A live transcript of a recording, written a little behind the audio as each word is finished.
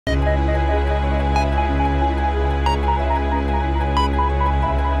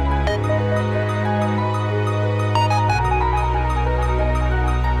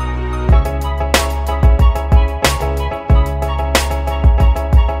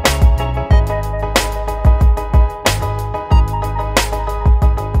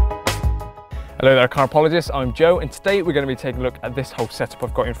Hello there Carpologists, I'm Joe and today we're going to be taking a look at this whole setup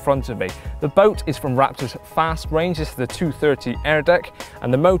I've got in front of me. The boat is from Raptor's fast range, this is the 230 Airdeck,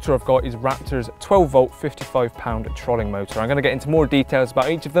 and the motor I've got is Raptor's 12 volt 55 pound trolling motor. I'm going to get into more details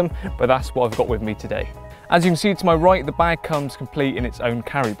about each of them, but that's what I've got with me today. As you can see to my right, the bag comes complete in its own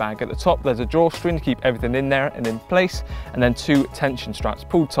carry bag. At the top there's a drawstring to keep everything in there and in place, and then two tension straps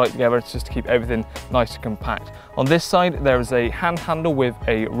pulled tight together just to keep everything nice and compact. On this side there is a hand handle with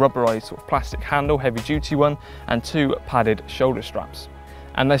a rubberized sort of plastic handle, heavy duty one, and two padded shoulder straps.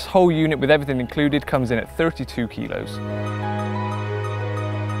 And this whole unit with everything included comes in at 32 kilos.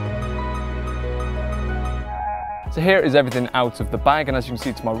 So here is everything out of the bag, and as you can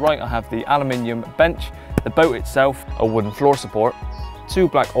see to my right I have the aluminium bench, the boat itself, a wooden floor support, two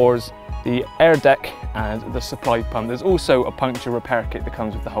black oars, the Airdeck and the supply pump. There's also a puncture repair kit that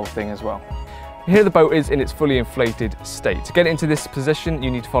comes with the whole thing as well. Here the boat is in its fully inflated state. To get into this position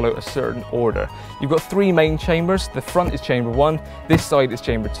you need to follow a certain order. You've got three main chambers. The front is chamber 1, this side is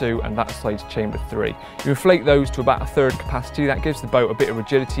chamber 2 and that side is chamber 3. You inflate those to about a third capacity. That gives the boat a bit of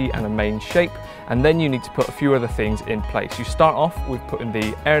rigidity and a main shape, and then you need to put a few other things in place. You start off with putting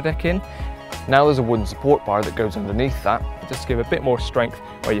the Airdeck in. Now there's a wooden support bar that goes underneath that, just to give a bit more strength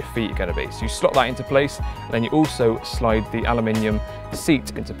where your feet are going to be. So you slot that into place, and then you also slide the aluminium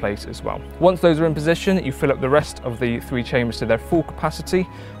seat into place as well. Once those are in position, you fill up the rest of the three chambers to their full capacity,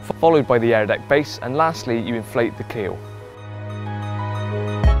 followed by the Airdeck base, and lastly you inflate the keel.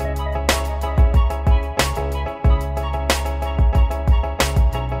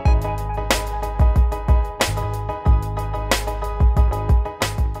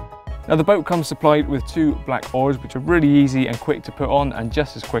 Now the boat comes supplied with two black oars, which are really easy and quick to put on and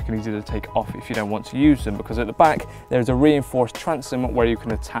just as quick and easy to take off if you don't want to use them, because at the back there's a reinforced transom where you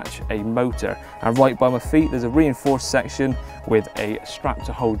can attach a motor, and right by my feet there's a reinforced section with a strap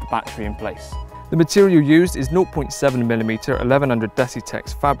to hold the battery in place. The material used is 0.7mm 1100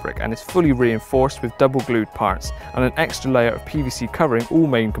 Decitex fabric, and it's fully reinforced with double glued parts and an extra layer of PVC covering all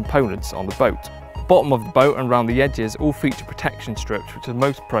main components on the boat. The bottom of the boat and around the edges all feature protection strips which are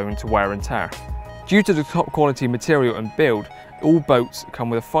most prone to wear and tear. Due to the top quality material and build, all boats come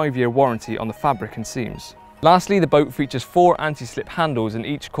with a 5-year warranty on the fabric and seams. Lastly, the boat features 4 anti-slip handles in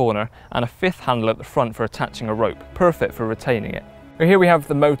each corner and a 5th handle at the front for attaching a rope, perfect for retaining it. Here we have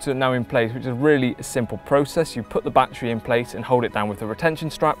the motor now in place, which is really a simple process. You put the battery in place and hold it down with a retention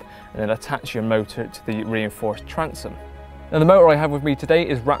strap, and then attach your motor to the reinforced transom. Now the motor I have with me today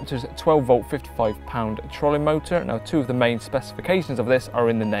is Raptor's 12 volt 55 pound trolling motor. Now two of the main specifications of this are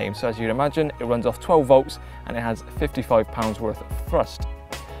in the name, so as you'd imagine it runs off 12 volts and it has 55 pounds worth of thrust.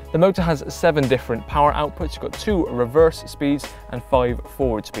 The motor has 7 different power outputs. You've got 2 reverse speeds and 5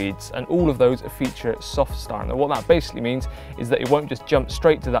 forward speeds, and all of those feature soft start. Now what that basically means is that it won't just jump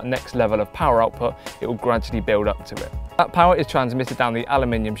straight to that next level of power output, it will gradually build up to it. That power is transmitted down the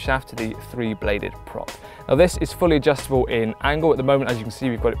aluminium shaft to the 3-bladed prop. Now this is fully adjustable in angle. At the moment, as you can see,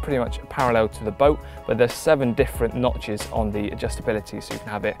 we've got it pretty much parallel to the boat, but there's 7 different notches on the adjustability, so you can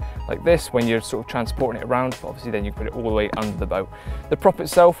have it like this when you're sort of transporting it around, but obviously then you put it all the way under the boat. The prop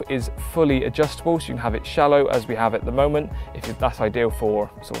itself is fully adjustable, so you can have it shallow as we have at the moment. That's ideal for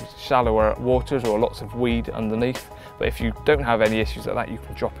sort of shallower waters or lots of weed underneath, but if you don't have any issues like that, you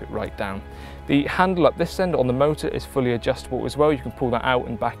can drop it right down. The handle up this end on the motor is fully adjustable as well. You can pull that out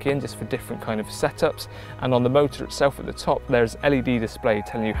and back in just for different kind of setups, and on the motor itself at the top there's LED display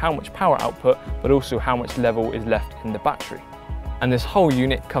telling you how much power output but also how much level is left in the battery. And this whole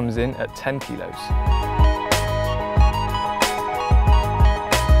unit comes in at 10 kilos.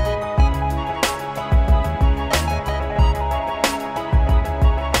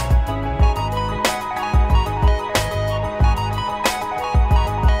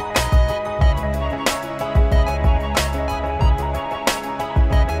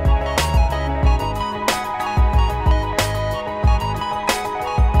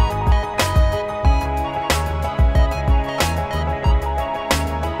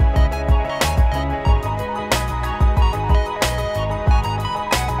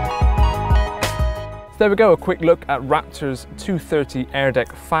 there we go, a quick look at Raptor's 230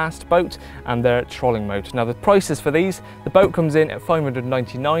 Airdeck fast boat and their trolling motor. Now the prices for these, the boat comes in at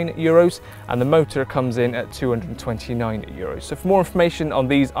 €599 and the motor comes in at €229. So for more information on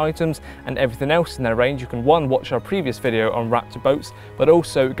these items and everything else in their range, you can watch our previous video on Raptor boats, but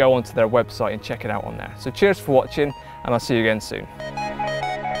also go onto their website and check it out on there. So cheers for watching, and I'll see you again soon.